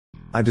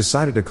I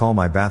decided to call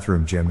my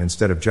bathroom Jim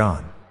instead of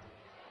John.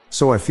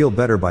 So I feel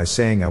better by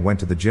saying I went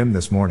to the gym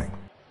this morning.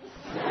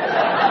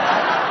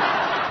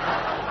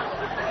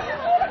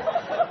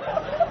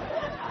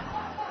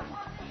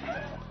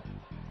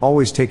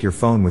 Always take your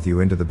phone with you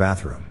into the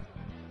bathroom.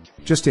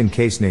 Just in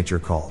case nature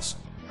calls.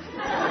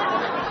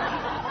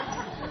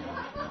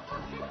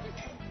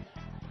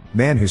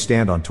 Man who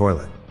stand on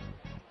toilet.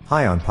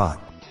 High on pot.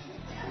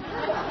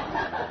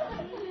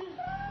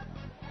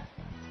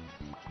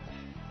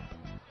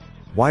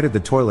 Why did the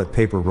toilet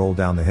paper roll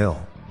down the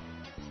hill?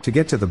 To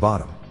get to the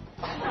bottom.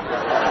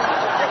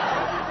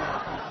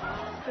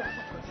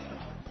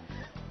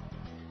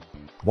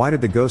 Why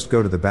did the ghost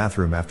go to the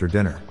bathroom after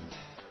dinner?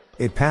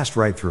 It passed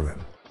right through him.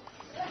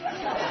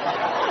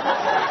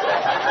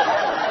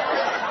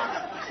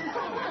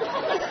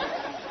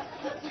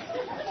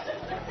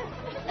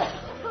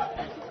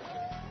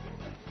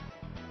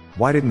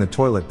 Why didn't the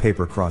toilet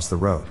paper cross the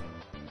road?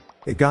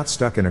 It got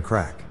stuck in a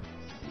crack.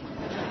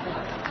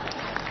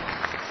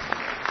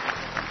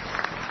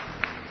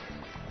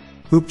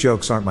 Poop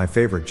jokes aren't my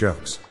favorite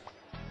jokes.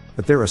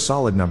 But they're a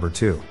solid number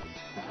 2.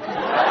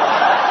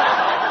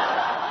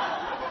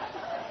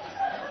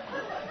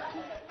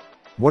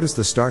 What does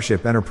the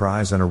Starship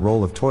Enterprise and a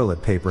roll of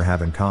toilet paper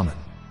have in common?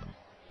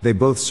 They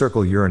both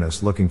circle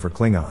Uranus looking for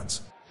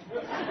Klingons.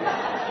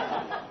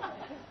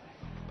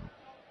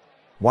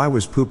 Why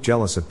was poop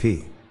jealous of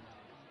pee?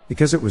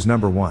 Because it was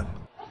number 1.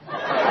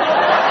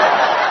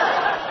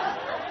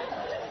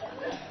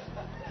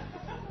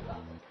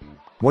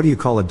 What do you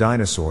call a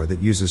dinosaur that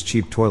uses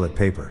cheap toilet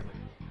paper?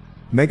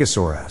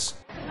 Megasaurus.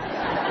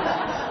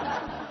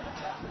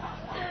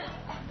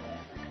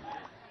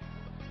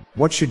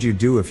 What should you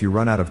do if you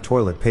run out of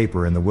toilet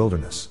paper in the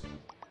wilderness?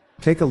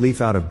 Take a leaf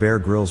out of Bear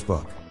Grylls'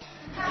 book.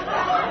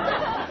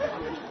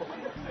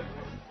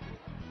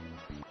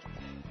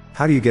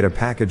 How do you get a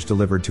package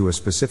delivered to a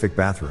specific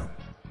bathroom?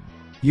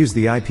 Use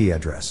the IP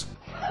address.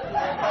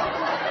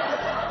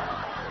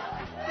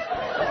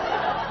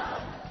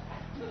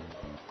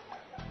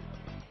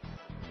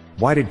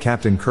 Why did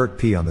Captain Kirk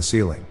pee on the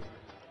ceiling?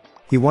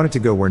 He wanted to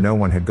go where no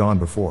one had gone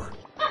before.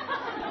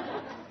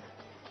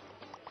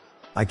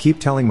 I keep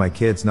telling my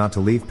kids not to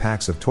leave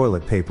packs of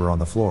toilet paper on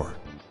the floor.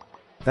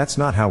 That's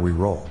not how we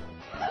roll.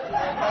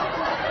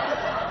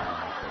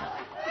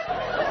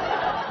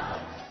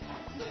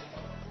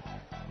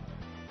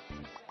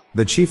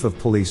 The chief of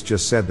police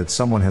just said that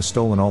someone has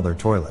stolen all their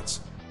toilets.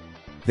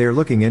 They are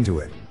looking into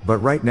it, but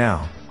right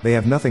now, they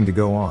have nothing to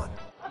go on.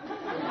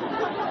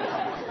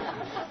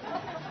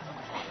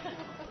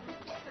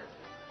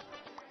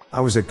 I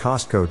was at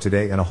Costco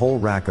today and a whole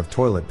rack of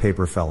toilet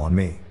paper fell on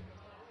me.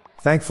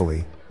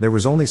 Thankfully, there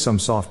was only some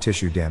soft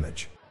tissue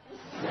damage.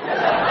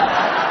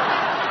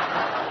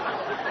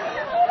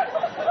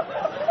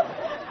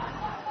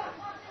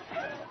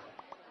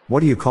 What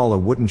do you call a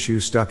wooden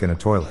shoe stuck in a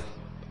toilet?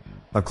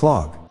 A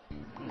clog.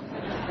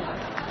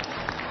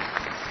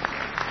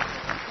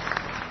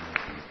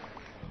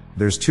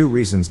 There's 2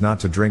 reasons not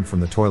to drink from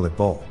the toilet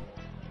bowl.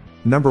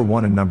 Number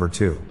 1 and number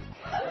 2.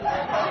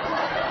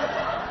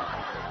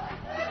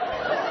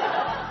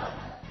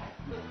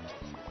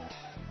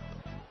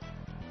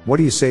 What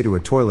do you say to a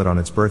toilet on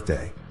its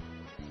birthday?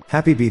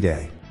 Happy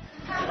B-Day.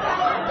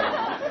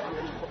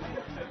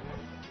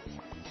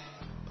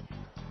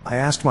 I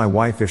asked my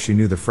wife if she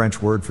knew the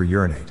French word for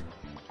urinate.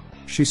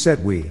 She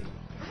said oui.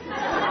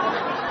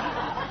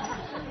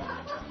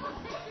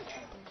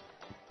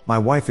 My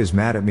wife is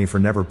mad at me for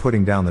never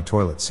putting down the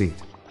toilet seat.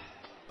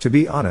 To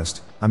be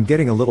honest, I'm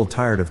getting a little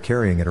tired of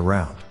carrying it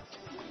around.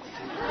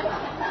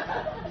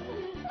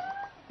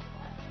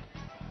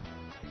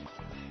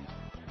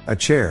 A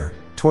chair,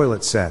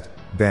 toilet set,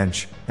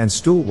 bench, and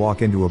stool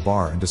walk into a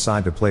bar and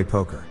decide to play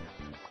poker.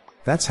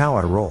 That's how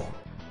I roll.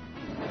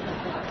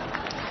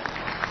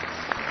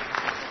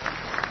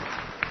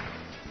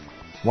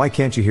 Why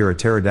can't you hear a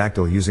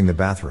pterodactyl using the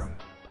bathroom?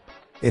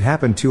 It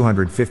happened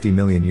 250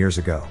 million years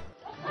ago.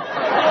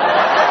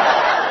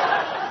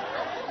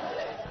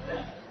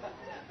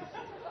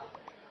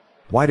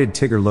 Why did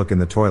Tigger look in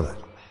the toilet?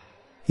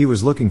 He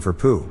was looking for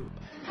poo.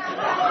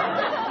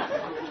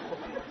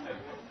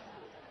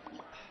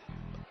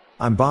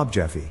 I'm Bob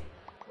Jeffy.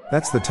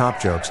 That's the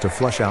top jokes to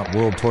flush out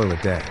World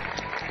Toilet Day.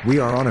 We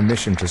are on a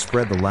mission to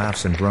spread the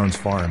laughs and groans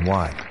far and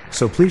wide,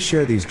 so please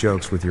share these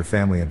jokes with your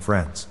family and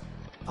friends.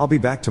 I'll be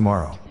back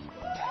tomorrow.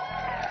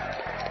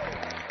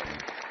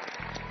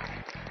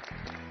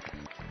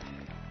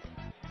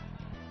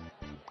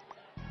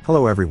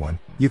 Hello everyone,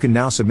 you can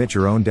now submit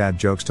your own dad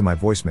jokes to my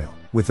voicemail,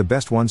 with the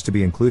best ones to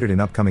be included in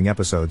upcoming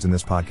episodes in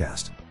this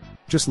podcast.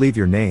 Just leave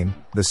your name,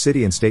 the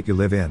city and state you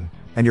live in,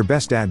 and your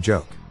best dad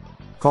joke.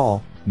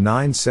 Call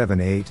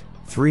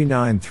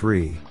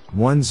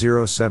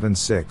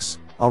 978-393-1076.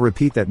 I'll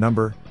repeat that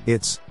number,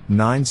 it's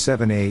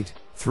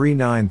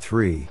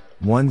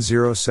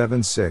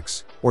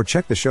 978-393-1076, or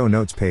check the show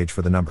notes page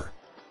for the number.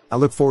 I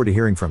look forward to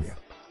hearing from you.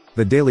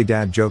 The Daily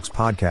Dad Jokes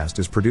podcast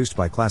is produced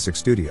by Classic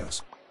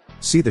Studios.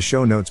 See the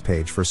show notes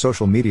page for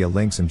social media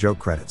links and joke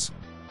credits.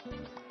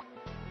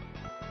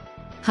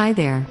 Hi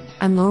there,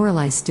 I'm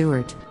Lorelei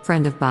Stewart,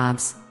 friend of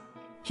Bob's.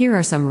 Here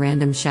are some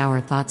random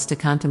shower thoughts to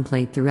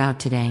contemplate throughout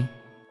today.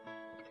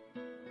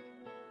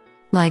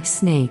 Like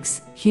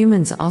snakes,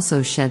 humans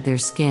also shed their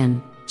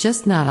skin,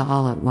 just not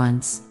all at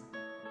once.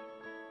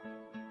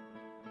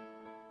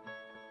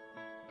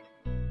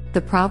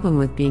 The problem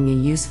with being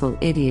a useful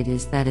idiot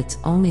is that it's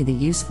only the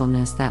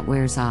usefulness that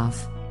wears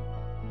off.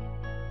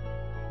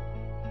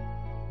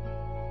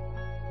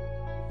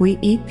 We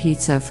eat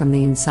pizza from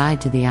the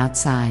inside to the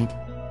outside.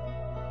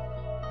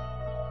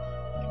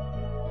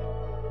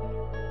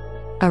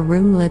 A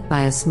room lit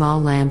by a small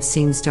lamp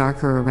seems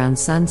darker around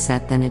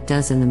sunset than it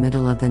does in the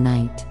middle of the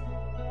night.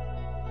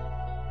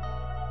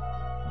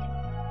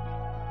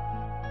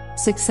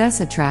 Success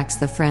attracts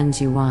the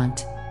friends you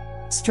want.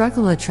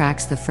 Struggle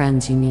attracts the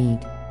friends you need.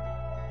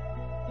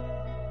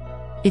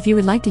 If you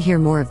would like to hear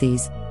more of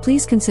these,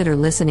 please consider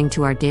listening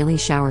to our Daily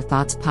Shower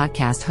Thoughts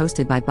podcast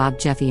hosted by Bob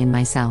Jeffy and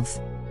myself.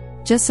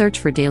 Just search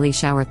for Daily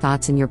Shower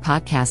Thoughts in your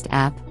podcast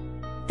app.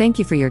 Thank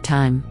you for your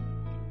time.